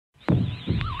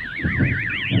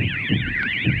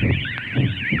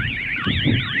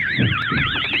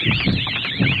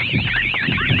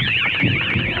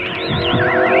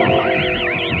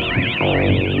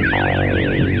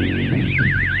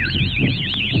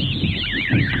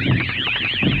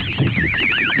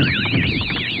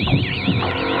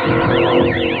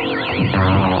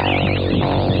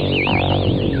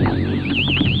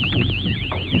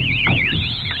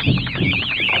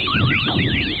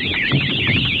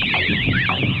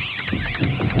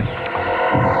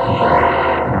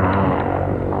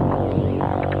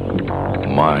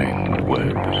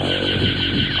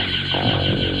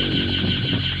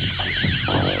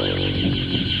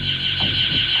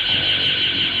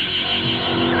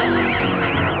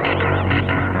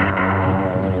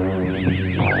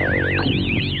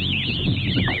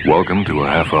Welcome to a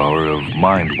half hour of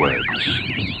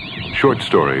MindWebs. Short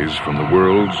stories from the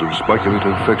worlds of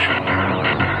speculative fiction.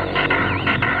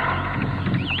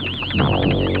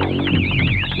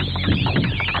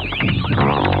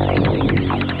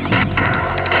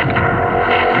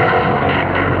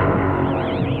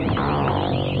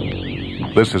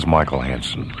 This is Michael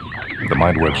Hansen. The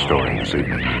MindWeb story this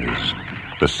evening is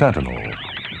The Sentinel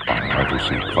by Arthur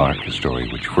C. Clarke, a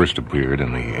story which first appeared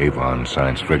in the Avon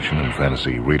Science Fiction and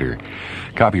Fantasy Reader.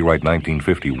 Copyright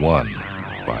 1951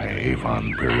 by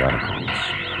Avon Periodicals.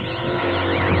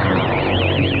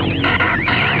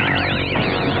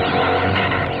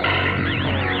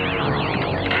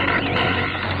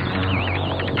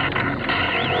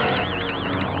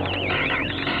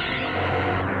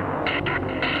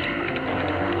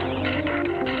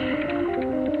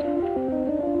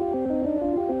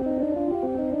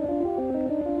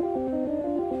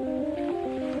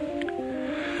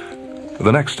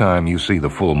 The next time you see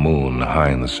the full moon high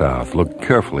in the south, look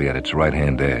carefully at its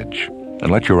right-hand edge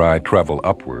and let your eye travel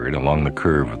upward along the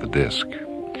curve of the disk.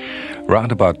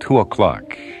 Around about 2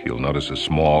 o'clock, you'll notice a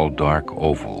small, dark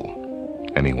oval.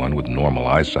 Anyone with normal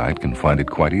eyesight can find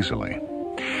it quite easily.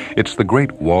 It's the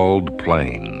Great Walled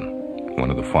Plain,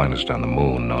 one of the finest on the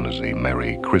moon, known as the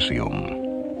Mare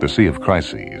Crisium, the Sea of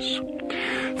Crises.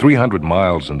 300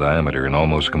 miles in diameter and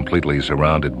almost completely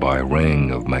surrounded by a ring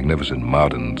of magnificent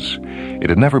mountains, it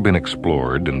had never been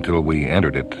explored until we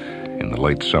entered it in the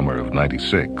late summer of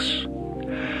 '96.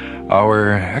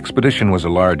 Our expedition was a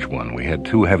large one. We had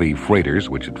 2 heavy freighters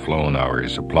which had flown our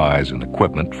supplies and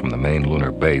equipment from the main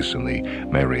lunar base in the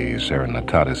Mare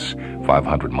Serenitatis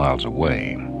 500 miles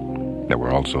away. There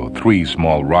were also 3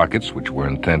 small rockets which were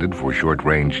intended for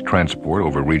short-range transport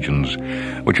over regions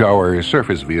which our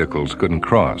surface vehicles couldn't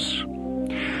cross.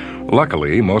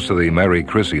 Luckily, most of the Mare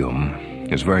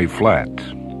Crisium is very flat.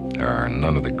 There are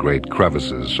none of the great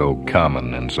crevices so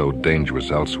common and so dangerous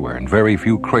elsewhere, and very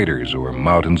few craters or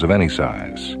mountains of any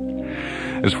size.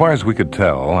 As far as we could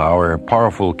tell, our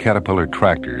powerful Caterpillar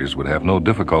tractors would have no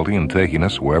difficulty in taking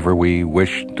us wherever we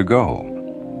wished to go.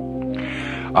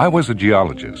 I was a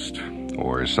geologist,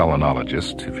 or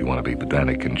selenologist, if you want to be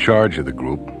pedantic, in charge of the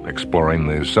group exploring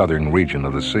the southern region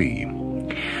of the sea.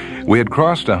 We had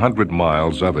crossed 100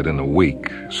 miles of it in a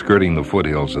week, skirting the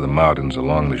foothills of the mountains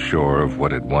along the shore of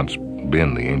what had once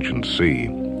been the ancient sea,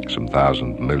 some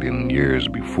 1,000 million years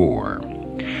before.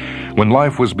 When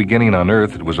life was beginning on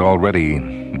Earth, it was already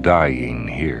dying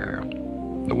here.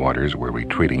 The waters were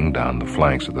retreating down the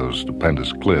flanks of those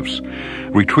stupendous cliffs,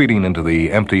 retreating into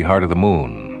the empty heart of the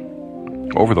moon.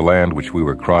 Over the land which we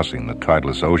were crossing, the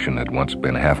tideless ocean had once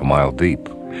been half a mile deep,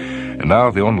 and now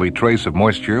the only trace of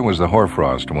moisture was the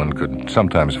hoarfrost one could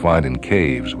sometimes find in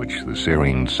caves which the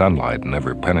searing sunlight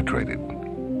never penetrated.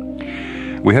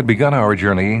 We had begun our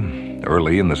journey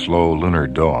early in the slow lunar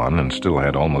dawn and still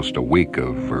had almost a week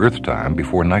of Earth time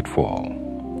before nightfall.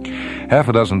 Half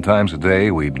a dozen times a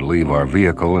day, we'd leave our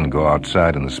vehicle and go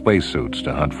outside in the spacesuits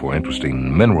to hunt for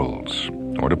interesting minerals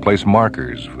or to place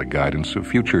markers for the guidance of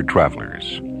future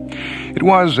travelers. It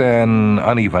was an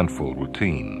uneventful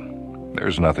routine.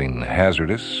 There's nothing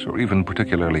hazardous or even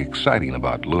particularly exciting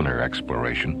about lunar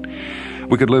exploration.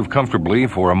 We could live comfortably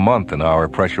for a month in our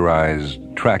pressurized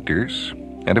tractors,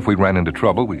 and if we ran into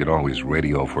trouble, we could always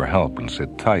radio for help and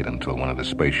sit tight until one of the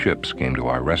spaceships came to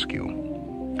our rescue.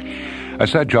 I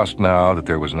said just now that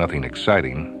there was nothing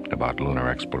exciting about lunar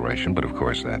exploration, but of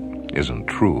course that isn't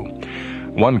true.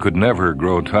 One could never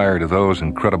grow tired of those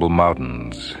incredible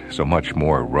mountains, so much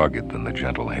more rugged than the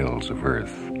gentle hills of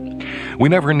Earth. We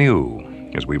never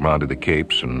knew, as we rounded the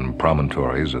capes and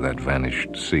promontories of that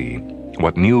vanished sea,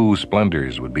 what new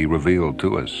splendors would be revealed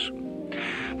to us.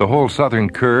 The whole southern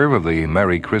curve of the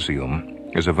Mare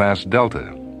Crisium is a vast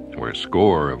delta, where a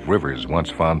score of rivers once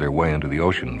found their way into the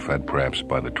ocean, fed perhaps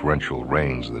by the torrential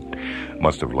rains that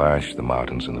must have lashed the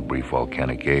mountains in the brief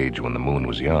volcanic age when the moon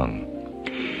was young.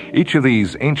 Each of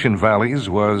these ancient valleys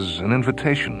was an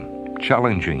invitation,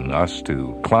 challenging us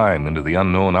to climb into the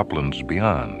unknown uplands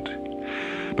beyond.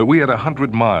 But we had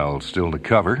 100 miles still to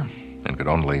cover and could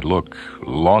only look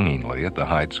longingly at the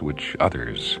heights which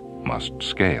others must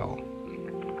scale.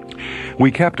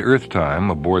 We kept Earth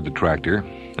time aboard the tractor,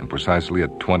 and precisely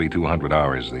at 2200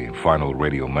 hours the final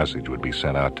radio message would be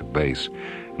sent out to base,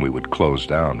 and we would close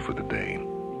down for the day.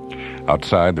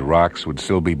 Outside, the rocks would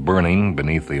still be burning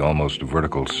beneath the almost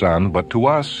vertical sun, but to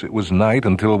us it was night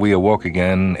until we awoke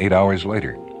again 8 hours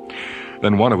later.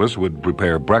 Then one of us would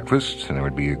prepare breakfast, and there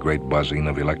would be a great buzzing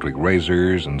of electric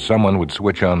razors, and someone would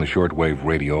switch on the shortwave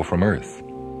radio from Earth.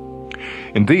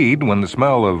 Indeed, when the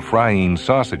smell of frying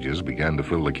sausages began to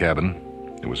fill the cabin,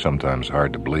 It was sometimes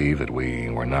hard to believe that we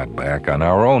were not back on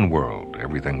our own world.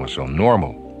 Everything was so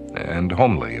normal and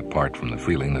homely, apart from the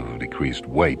feeling of decreased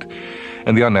weight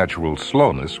and the unnatural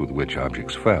slowness with which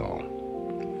objects fell.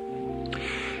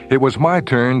 It was my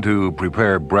turn to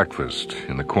prepare breakfast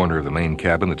in the corner of the main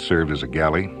cabin that served as a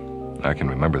galley. I can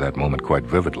remember that moment quite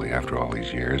vividly after all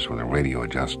these years, where the radio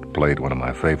had just played one of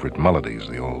my favorite melodies,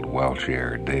 the old Welsh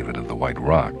air, David of the White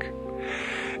Rock.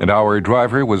 And our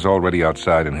driver was already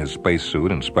outside in his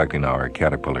spacesuit inspecting our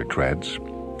Caterpillar treads,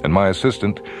 and my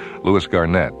assistant, Louis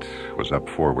Garnett, was up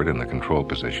forward in the control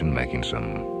position making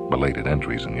some belated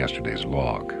entries in yesterday's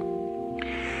log.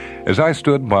 As I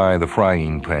stood by the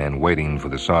frying pan waiting for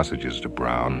the sausages to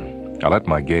brown, I let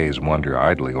my gaze wander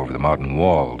idly over the mountain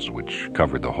walls which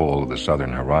covered the whole of the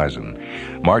southern horizon,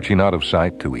 marching out of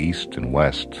sight to east and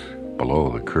west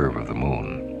below the curve of the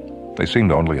moon. They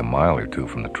seemed only a mile or two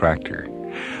from the tractor,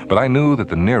 but I knew that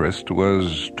the nearest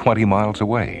was 20 miles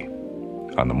away.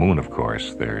 On the moon, of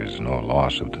course, there is no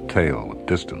loss of detail with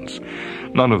distance,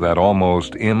 none of that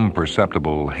almost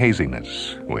imperceptible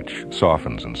haziness which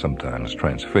softens and sometimes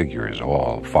transfigures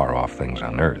all far-off things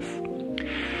on Earth.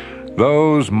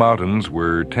 Those mountains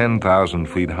were 10,000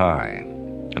 feet high,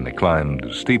 and they climbed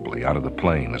steeply out of the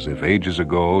plain as if ages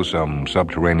ago some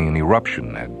subterranean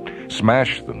eruption had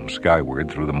smashed them skyward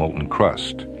through the molten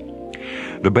crust.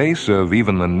 The base of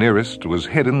even the nearest was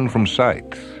hidden from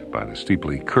sight by the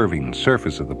steeply curving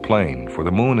surface of the plain, for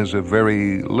the moon is a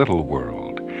very little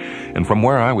world, and from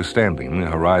where I was standing, the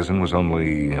horizon was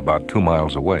only about 2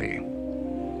 miles away.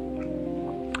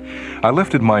 I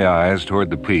lifted my eyes toward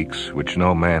the peaks which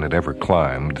no man had ever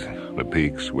climbed, the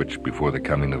peaks which, before the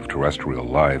coming of terrestrial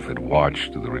life, had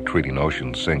watched the retreating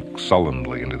ocean sink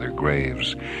sullenly into their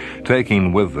graves,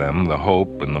 taking with them the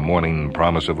hope and the morning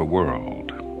promise of a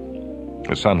world.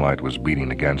 The sunlight was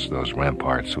beating against those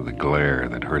ramparts with a glare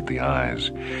that hurt the eyes.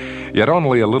 Yet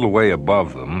only a little way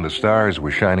above them, the stars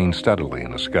were shining steadily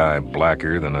in a sky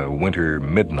blacker than a winter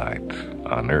midnight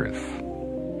on Earth.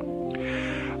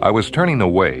 I was turning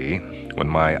away when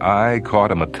my eye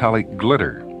caught a metallic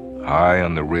glitter high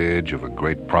on the ridge of a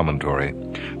great promontory,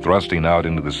 thrusting out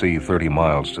into the sea 30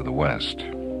 miles to the west.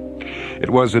 It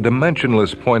was a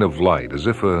dimensionless point of light, as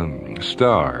if a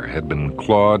star had been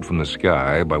clawed from the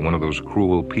sky by one of those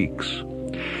cruel peaks.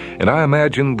 And I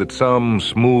imagined that some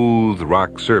smooth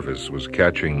rock surface was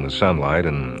catching the sunlight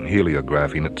and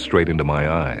heliographing it straight into my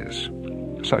eyes.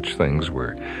 Such things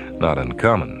were not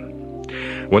uncommon.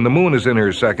 When the moon is in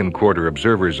her second quarter,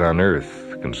 observers on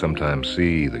Earth can sometimes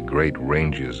see the great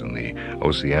ranges in the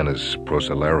Oceanus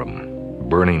Procellarum,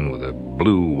 burning with a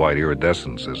blue-white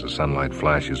iridescence as the sunlight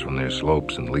flashes from their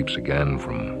slopes and leaps again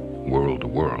from world to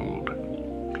world.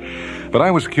 But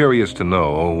I was curious to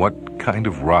know what kind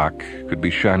of rock could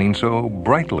be shining so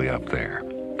brightly up there,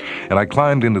 and I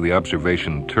climbed into the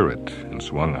observation turret and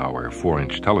swung our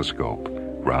 4-inch telescope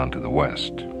round to the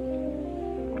west.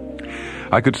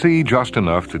 I could see just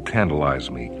enough to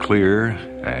tantalize me, clear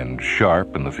and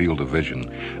sharp in the field of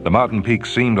vision. The mountain peak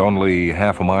seemed only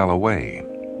half a mile away,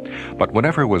 but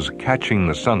whatever was catching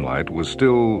the sunlight was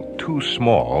still too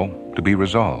small to be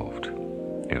resolved.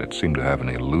 Yet it seemed to have an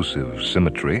elusive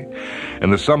symmetry,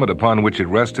 and the summit upon which it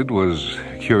rested was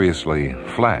curiously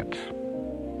flat.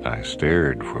 I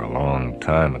stared for a long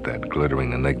time at that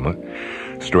glittering enigma,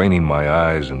 straining my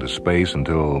eyes into space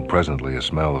until presently a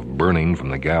smell of burning from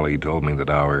the galley told me that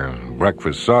our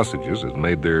breakfast sausages had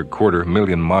made their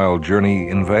 250,000-mile journey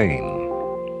in vain.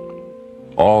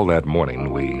 All that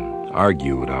morning we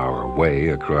argued our way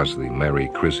across the Mare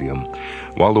Crisium,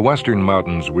 while the western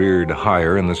mountains reared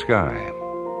higher in the sky.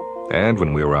 And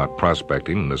when we were out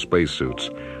prospecting in the spacesuits,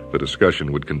 the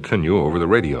discussion would continue over the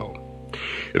radio.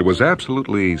 It was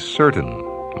absolutely certain,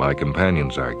 my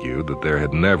companions argued, that there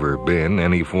had never been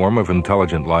any form of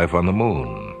intelligent life on the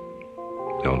moon.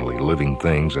 The only living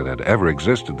things that had ever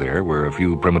existed there were a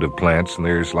few primitive plants and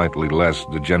their slightly less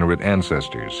degenerate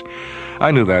ancestors.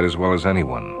 I knew that as well as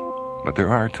anyone. But there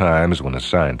are times when a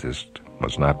scientist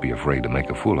must not be afraid to make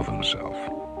a fool of himself.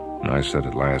 And I said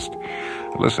at last,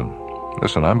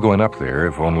 Listen, I'm going up there,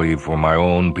 if only for my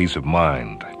own peace of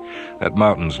mind. That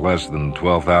mountain's less than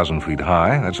 12,000 feet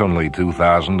high. That's only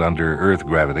 2,000 under Earth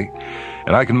gravity.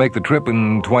 And I can make the trip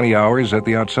in 20 hours at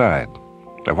the outside.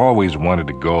 I've always wanted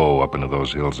to go up into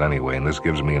those hills anyway, and this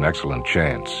gives me an excellent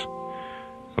chance.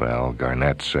 Well,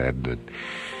 Garnett said that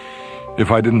if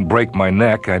I didn't break my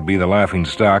neck, I'd be the laughing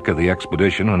stock of the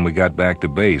expedition when we got back to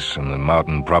base, and the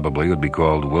mountain probably would be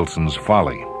called Wilson's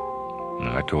Folly. And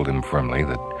I told him firmly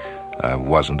that I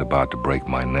wasn't about to break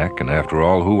my neck, and after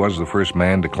all, who was the first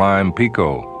man to climb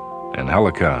Pico and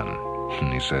Helicon?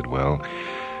 And he said, well,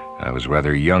 I was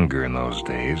rather younger in those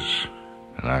days,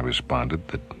 and I responded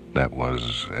that that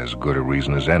was as good a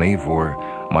reason as any for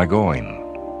my going.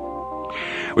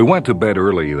 We went to bed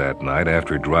early that night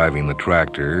after driving the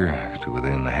tractor to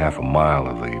within half a mile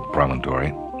of the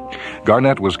promontory.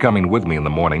 Garnett was coming with me in the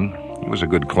morning. He was a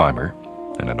good climber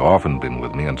and had often been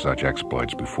with me on such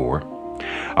exploits before.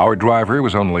 Our driver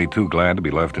was only too glad to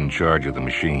be left in charge of the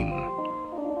machine.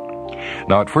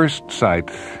 Now, at first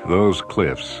sight, those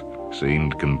cliffs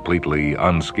seemed completely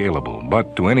unscalable,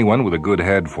 but to anyone with a good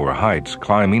head for heights,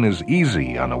 climbing is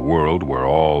easy on a world where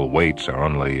all weights are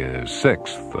only a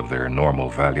sixth of their normal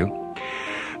value.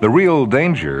 The real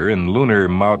danger in lunar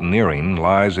mountaineering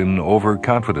lies in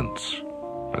overconfidence.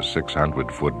 A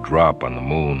 600-foot drop on the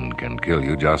moon can kill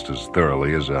you just as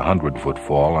thoroughly as a 100-foot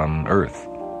fall on Earth.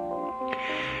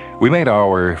 We made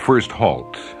our first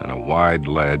halt on a wide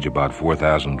ledge about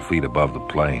 4,000 feet above the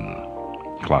plain.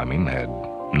 Climbing had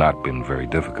not been very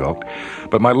difficult,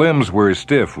 but my limbs were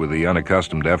stiff with the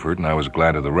unaccustomed effort, and I was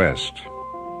glad of the rest.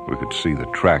 We could see the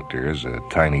tractor as a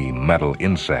tiny metal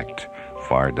insect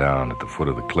far down at the foot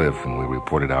of the cliff, and we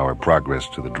reported our progress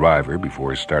to the driver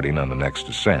before starting on the next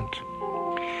ascent.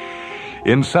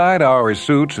 Inside our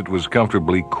suits, it was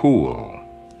comfortably cool,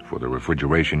 for the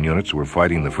refrigeration units were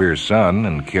fighting the fierce sun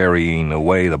and carrying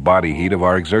away the body heat of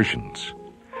our exertions.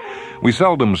 We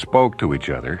seldom spoke to each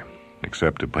other,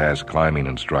 except to pass climbing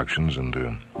instructions and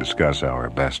to discuss our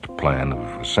best plan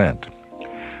of ascent.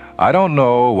 I don't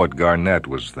know what Garnett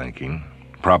was thinking.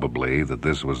 Probably that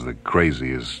this was the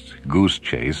craziest goose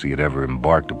chase he had ever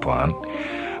embarked upon.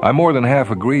 I more than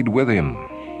half agreed with him.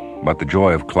 But the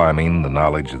joy of climbing, the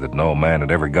knowledge that no man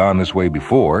had ever gone this way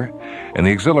before, and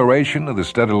the exhilaration of the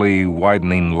steadily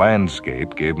widening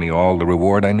landscape gave me all the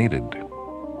reward I needed.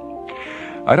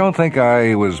 I don't think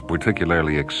I was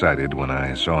particularly excited when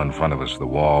I saw in front of us the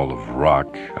wall of rock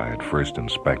I had first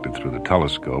inspected through the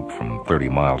telescope from 30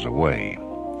 miles away.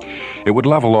 It would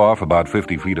level off about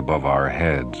 50 feet above our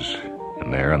heads,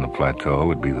 and there on the plateau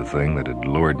would be the thing that had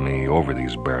lured me over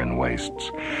these barren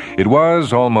wastes. It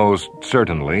was almost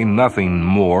certainly nothing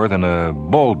more than a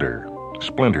boulder,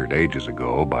 splintered ages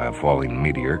ago by a falling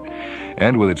meteor,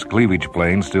 and with its cleavage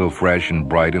plane still fresh and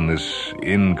bright in this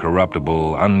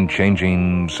incorruptible,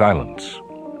 unchanging silence.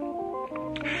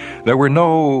 There were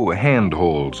no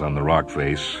handholds on the rock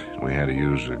face. We had to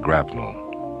use a grapnel.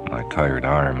 My tired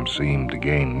arms seemed to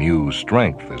gain new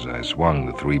strength as I swung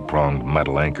the three-pronged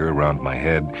metal anchor around my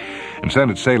head and sent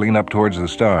it sailing up towards the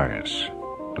stars.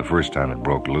 The first time it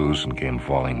broke loose and came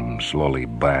falling slowly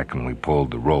back, and we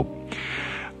pulled the rope.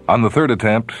 On the third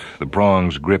attempt, the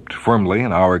prongs gripped firmly,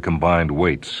 and our combined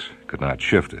weights could not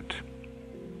shift it.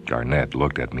 Garnett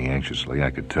looked at me anxiously. I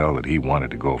could tell that he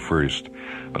wanted to go first,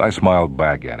 but I smiled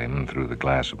back at him through the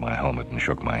glass of my helmet and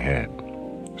shook my head.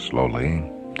 Slowly,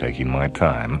 taking my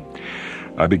time,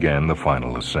 I began the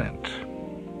final ascent.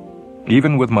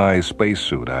 Even with my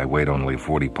spacesuit, I weighed only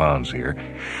 40 pounds here,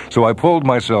 so I pulled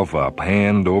myself up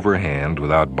hand over hand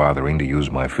without bothering to use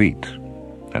my feet.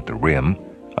 At the rim,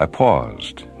 I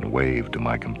paused and waved to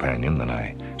my companion, then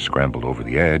I scrambled over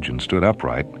the edge and stood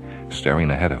upright, staring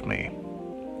ahead of me.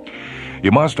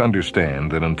 You must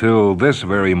understand that until this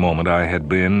very moment I had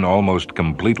been almost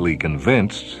completely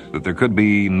convinced that there could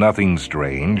be nothing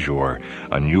strange or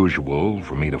unusual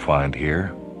for me to find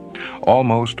here.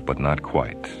 Almost, but not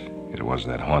quite. It was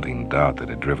that haunting doubt that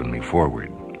had driven me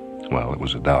forward. Well, it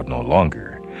was a doubt no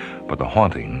longer, but the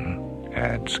haunting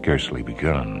had scarcely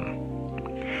begun.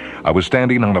 I was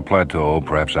standing on a plateau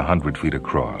perhaps 100 feet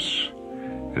across.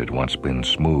 It had once been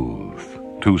smooth,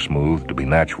 too smooth to be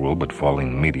natural, but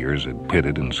falling meteors had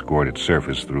pitted and scored its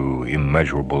surface through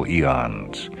immeasurable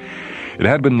eons. It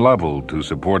had been leveled to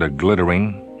support a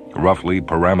glittering, roughly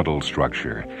pyramidal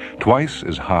structure, twice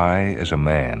as high as a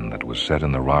man, that was set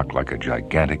in the rock like a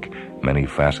gigantic,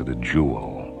 many-faceted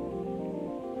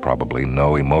jewel. Probably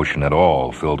no emotion at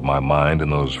all filled my mind in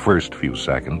those first few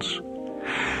seconds.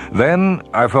 Then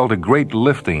I felt a great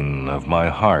lifting of my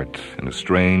heart and a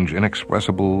strange,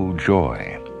 inexpressible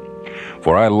joy.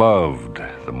 For I loved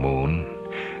the moon,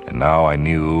 and now I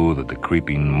knew that the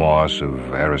creeping moss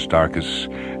of Aristarchus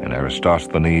and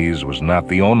Eratosthenes was not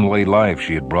the only life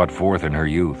she had brought forth in her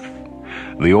youth.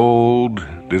 The old,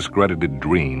 discredited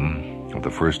dream of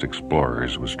the first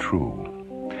explorers was true.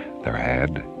 There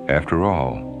had, after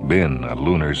all, been a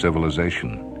lunar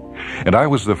civilization, and I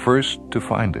was the first to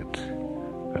find it.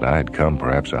 That I had come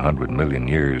perhaps 100 million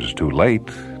years too late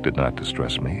did not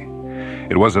distress me.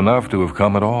 It was enough to have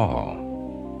come at all.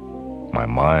 My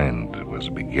mind was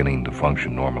beginning to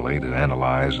function normally, to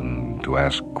analyze and to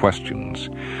ask questions.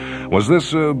 Was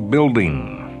this a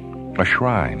building, a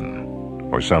shrine,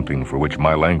 or something for which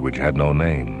my language had no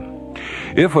name.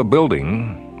 If a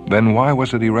building, then why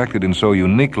was it erected in so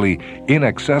uniquely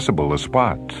inaccessible a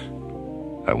spot?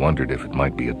 I wondered if it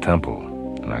might be a temple,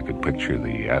 and I could picture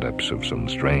the adepts of some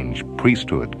strange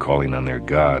priesthood calling on their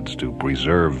gods to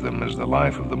preserve them as the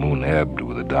life of the moon ebbed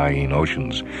with the dying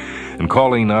oceans, and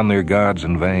calling on their gods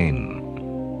in vain.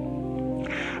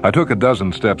 I took a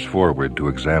dozen steps forward to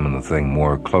examine the thing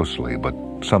more closely, but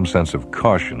some sense of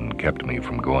caution kept me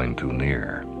from going too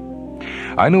near.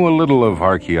 I knew a little of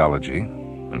archaeology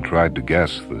and tried to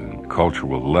guess the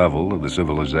cultural level of the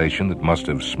civilization that must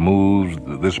have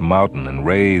smoothed this mountain and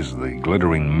raised the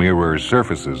glittering mirror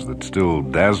surfaces that still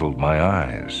dazzled my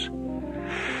eyes.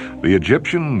 The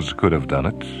Egyptians could have done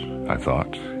it, I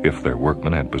thought, if their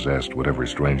workmen had possessed whatever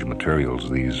strange materials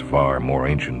these far more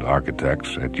ancient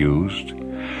architects had used.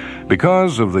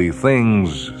 Because of the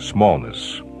thing's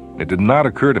smallness, it did not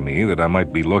occur to me that I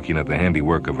might be looking at the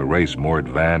handiwork of a race more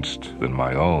advanced than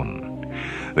my own.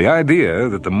 The idea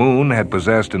that the moon had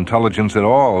possessed intelligence at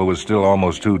all was still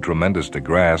almost too tremendous to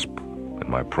grasp, and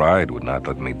my pride would not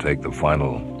let me take the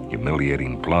final,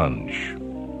 humiliating plunge.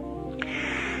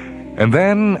 And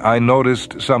then I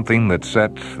noticed something that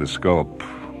set the scalp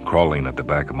crawling at the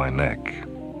back of my neck.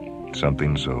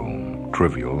 Something so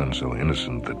trivial and so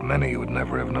innocent that many would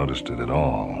never have noticed it at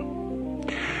all.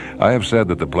 I have said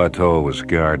that the plateau was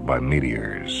scarred by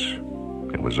meteors.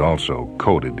 It was also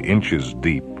coated inches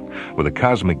deep with a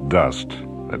cosmic dust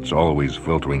that's always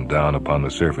filtering down upon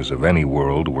the surface of any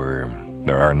world where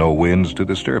there are no winds to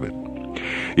disturb it.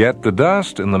 Yet the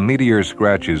dust and the meteor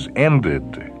scratches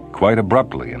ended quite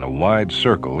abruptly in a wide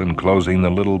circle enclosing the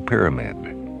little pyramid,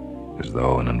 as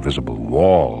though an invisible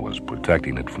wall was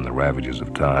protecting it from the ravages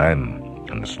of time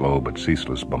and the slow but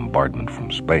ceaseless bombardment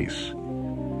from space.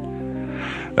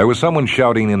 There was someone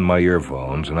shouting in my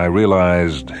earphones, and I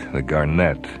realized that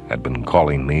Garnett had been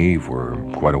calling me for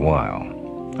quite a while.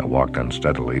 I walked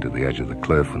unsteadily to the edge of the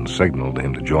cliff and signaled to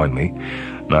him to join me,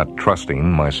 not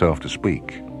trusting myself to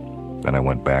speak. Then I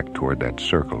went back toward that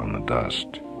circle in the dust.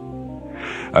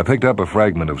 I picked up a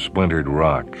fragment of splintered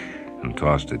rock and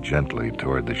tossed it gently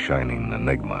toward the shining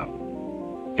enigma.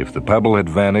 If the pebble had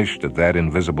vanished at that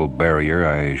invisible barrier,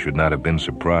 I should not have been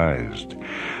surprised.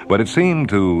 But it seemed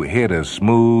to hit a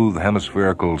smooth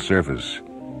hemispherical surface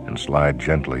and slide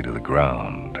gently to the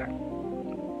ground.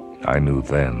 I knew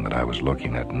then that I was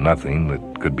looking at nothing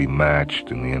that could be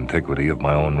matched in the antiquity of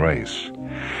my own race.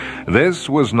 This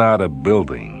was not a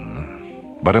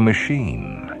building, but a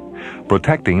machine,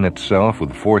 protecting itself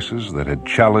with forces that had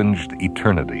challenged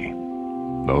eternity.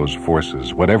 Those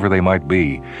forces, whatever they might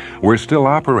be, were still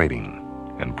operating,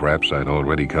 and perhaps I'd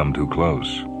already come too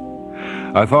close.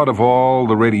 I thought of all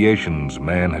the radiations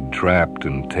man had trapped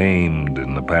and tamed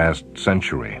in the past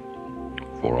century.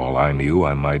 For all I knew,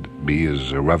 I might be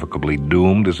as irrevocably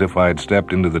doomed as if I had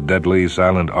stepped into the deadly,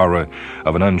 silent aura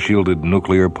of an unshielded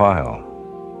nuclear pile.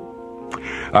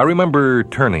 I remember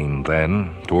turning,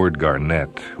 then, toward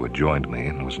Garnett, who had joined me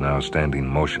and was now standing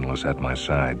motionless at my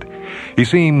side. He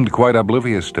seemed quite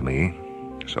oblivious to me,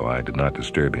 so I did not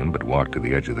disturb him, but walked to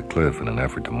the edge of the cliff in an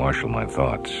effort to marshal my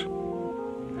thoughts.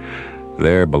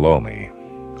 There below me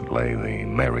lay the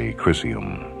Mare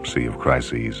Crisium, Sea of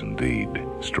Crises indeed,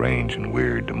 strange and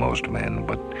weird to most men,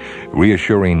 but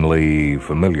reassuringly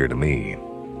familiar to me.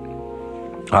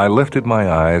 I lifted my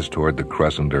eyes toward the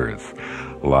crescent earth,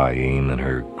 lying in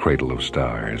her cradle of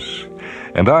stars,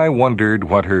 and I wondered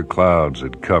what her clouds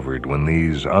had covered when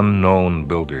these unknown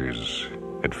builders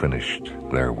had finished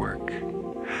their work.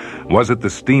 Was it the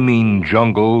steaming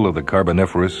jungle of the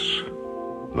Carboniferous,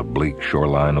 the bleak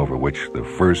shoreline over which the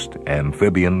first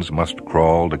amphibians must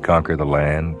crawl to conquer the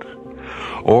land?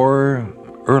 Or,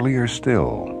 earlier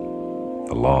still,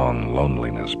 the long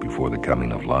loneliness before the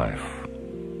coming of life?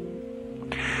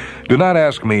 Do not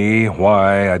ask me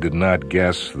why I did not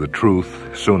guess the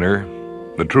truth sooner,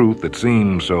 the truth that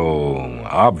seems so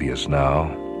obvious now.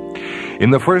 In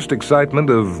the first excitement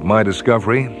of my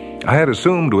discovery, I had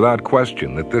assumed without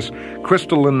question that this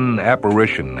crystalline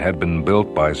apparition had been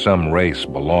built by some race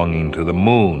belonging to the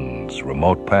moon's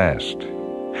remote past.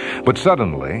 But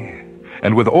suddenly,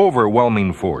 and with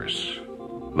overwhelming force,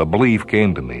 the belief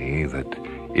came to me that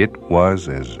it was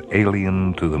as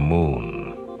alien to the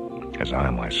moon as I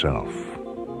myself.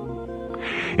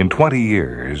 In 20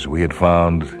 years, we had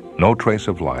found no trace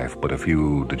of life but a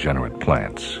few degenerate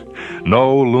plants.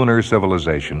 No lunar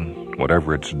civilization,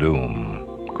 whatever its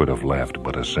doom, could have left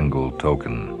but a single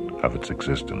token of its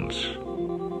existence.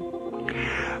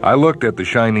 I looked at the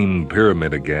shining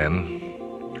pyramid again,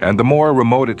 and the more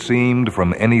remote it seemed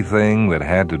from anything that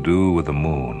had to do with the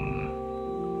moon.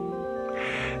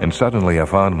 And suddenly I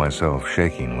found myself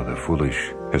shaking with a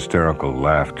foolish, hysterical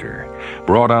laughter,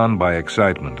 brought on by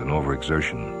excitement and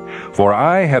overexertion. For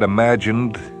I had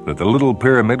imagined that the little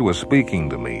pyramid was speaking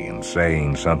to me and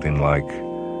saying something like,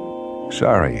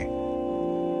 "Sorry,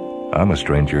 I'm a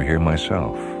stranger here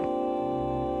myself."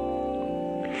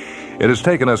 It has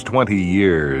taken us 20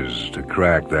 years to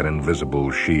crack that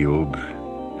invisible shield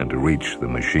and to reach the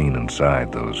machine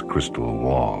inside those crystal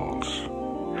walls.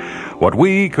 What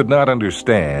we could not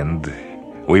understand,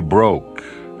 we broke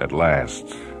at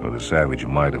last with the savage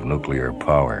might of nuclear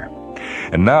power.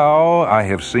 And now I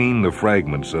have seen the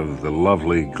fragments of the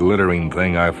lovely glittering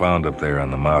thing I found up there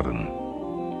on the mountain.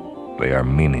 They are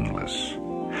meaningless.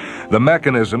 The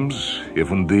mechanisms, if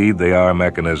indeed they are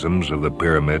mechanisms of the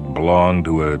pyramid, belong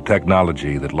to a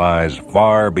technology that lies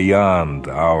far beyond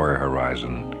our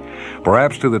horizon,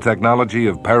 perhaps to the technology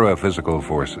of paraphysical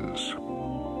forces.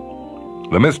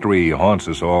 The mystery haunts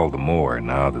us all the more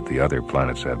now that the other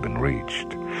planets have been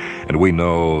reached, and we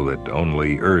know that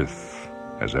only Earth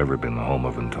has ever been the home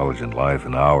of intelligent life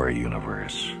in our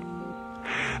universe.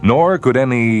 Nor could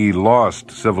any lost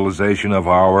civilization of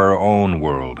our own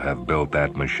world have built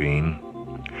that machine,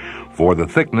 for the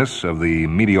thickness of the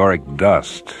meteoric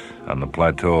dust on the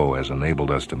plateau has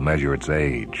enabled us to measure its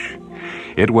age.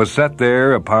 It was set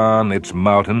there upon its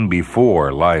mountain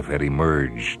before life had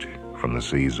emerged from the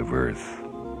seas of Earth.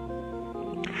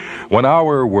 When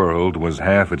our world was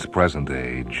half its present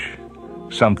age,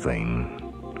 something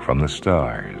from the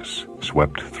stars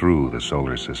swept through the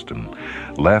solar system,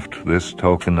 left this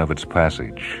token of its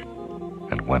passage,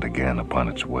 and went again upon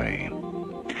its way.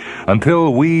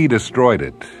 Until we destroyed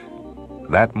it,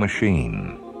 that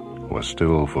machine was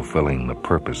still fulfilling the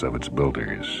purpose of its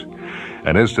builders.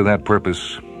 And as to that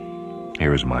purpose,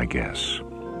 here is my guess.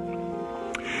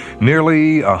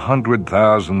 Nearly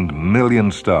 100,000 million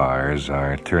stars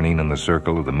are turning in the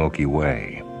circle of the Milky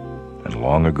Way, and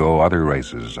long ago other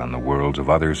races on the worlds of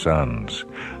other suns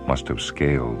must have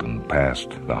scaled and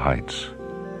passed the heights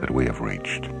that we have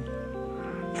reached.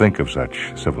 Think of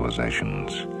such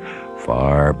civilizations,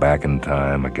 far back in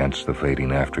time against the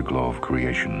fading afterglow of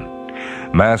creation,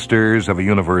 masters of a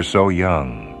universe so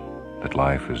young that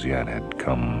life as yet had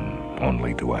come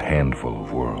only to a handful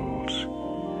of worlds.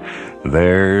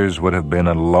 Theirs would have been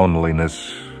a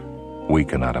loneliness we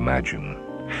cannot imagine,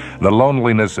 the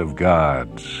loneliness of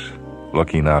gods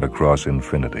looking out across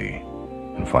infinity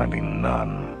and finding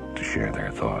none to share their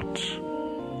thoughts.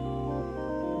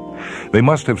 They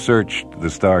must have searched the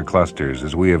star clusters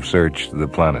as we have searched the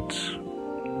planets.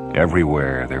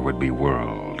 Everywhere there would be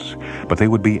worlds, but they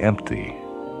would be empty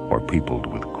or peopled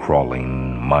with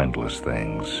crawling, mindless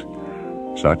things.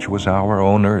 Such was our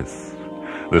own Earth,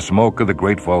 the smoke of the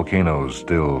great volcanoes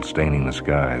still staining the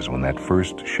skies when that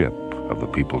first ship of the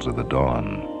peoples of the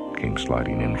dawn came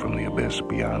sliding in from the abyss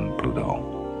beyond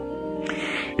Pluto.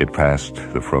 It passed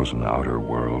the frozen outer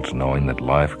worlds, knowing that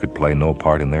life could play no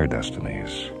part in their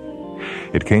destinies.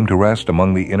 It came to rest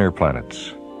among the inner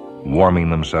planets, warming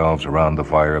themselves around the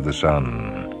fire of the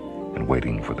sun and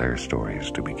waiting for their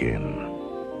stories to begin.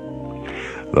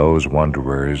 Those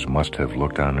wanderers must have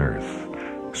looked on Earth,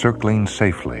 circling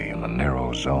safely in the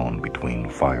narrow zone between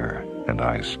fire and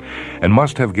ice, and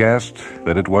must have guessed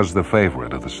that it was the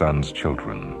favorite of the sun's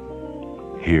children.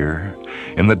 Here,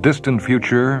 in the distant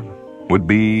future, would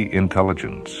be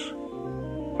intelligence.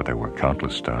 But there were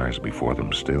countless stars before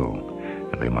them still,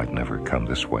 and they might never come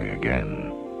this way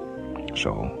again.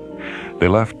 So, they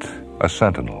left a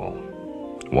sentinel,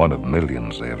 one of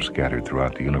millions they have scattered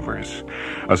throughout the universe,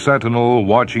 a sentinel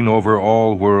watching over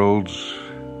all worlds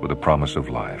with a promise of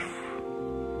life.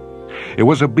 It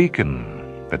was a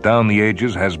beacon that down the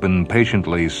ages has been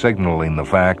patiently signaling the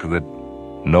fact that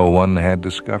no one had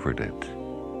discovered it.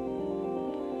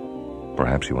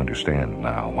 Perhaps you understand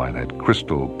now why that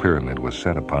crystal pyramid was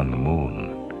set upon the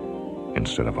moon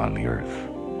instead of on the Earth.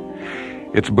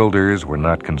 Its builders were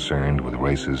not concerned with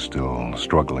races still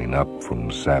struggling up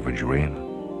from savagery.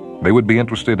 They would be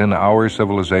interested in our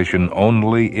civilization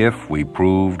only if we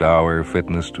proved our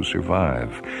fitness to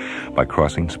survive by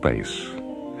crossing space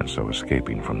and so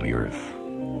escaping from the Earth,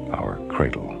 our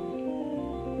cradle.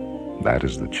 That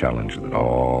is the challenge that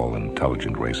all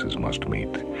intelligent races must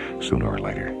meet sooner or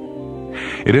later.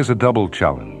 It is a double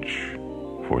challenge,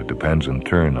 for it depends in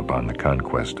turn upon the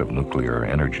conquest of nuclear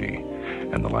energy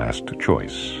and the last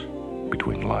choice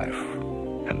between life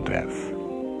and death.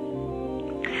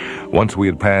 Once we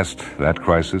had passed that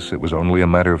crisis, it was only a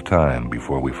matter of time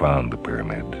before we found the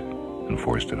pyramid and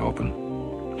forced it open.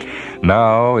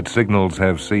 Now its signals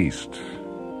have ceased,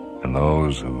 and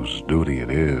those whose duty it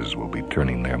is will be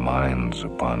turning their minds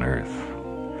upon Earth.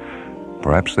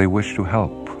 Perhaps they wish to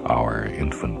help our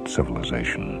infant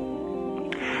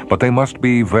civilization. But they must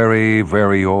be very,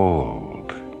 very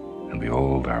old, and the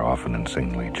old are often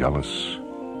insanely jealous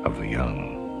of the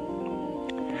young.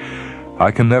 I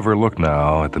can never look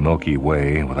now at the Milky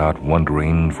Way without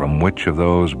wondering from which of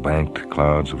those banked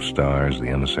clouds of stars the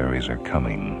emissaries are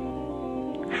coming.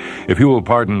 If you will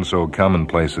pardon so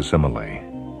commonplace a simile,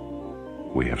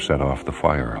 we have set off the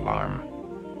fire alarm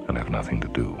and have nothing to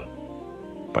do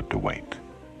but to wait.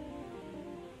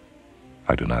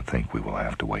 I do not think we will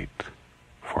have to wait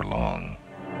for long.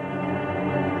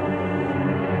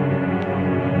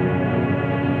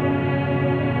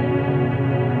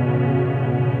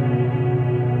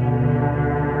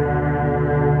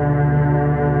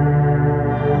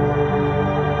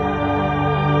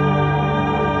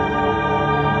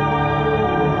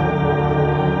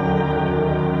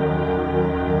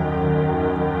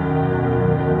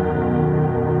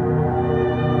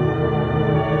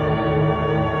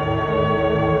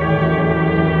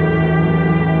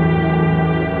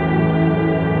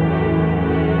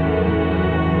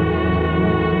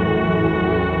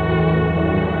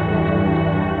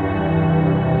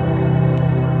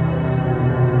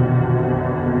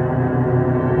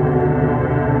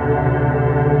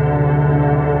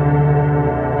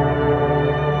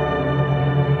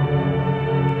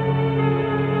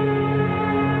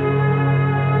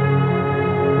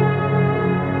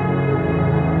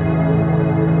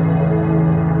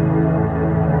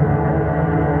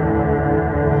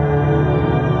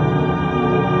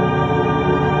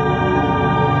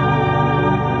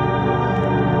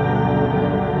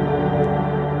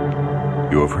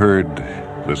 You have heard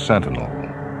The Sentinel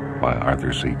by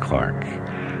Arthur C. Clarke,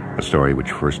 a story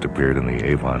which first appeared in the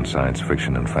Avon Science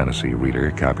Fiction and Fantasy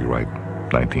Reader, copyright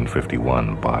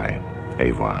 1951 by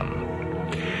Avon.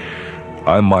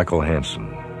 I'm Michael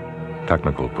Hansen.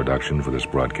 Technical production for this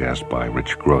broadcast by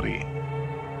Rich Grody.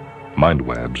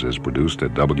 MindWebs is produced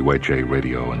at WHA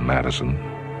Radio in Madison,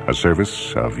 a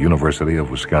service of University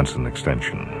of Wisconsin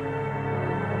Extension.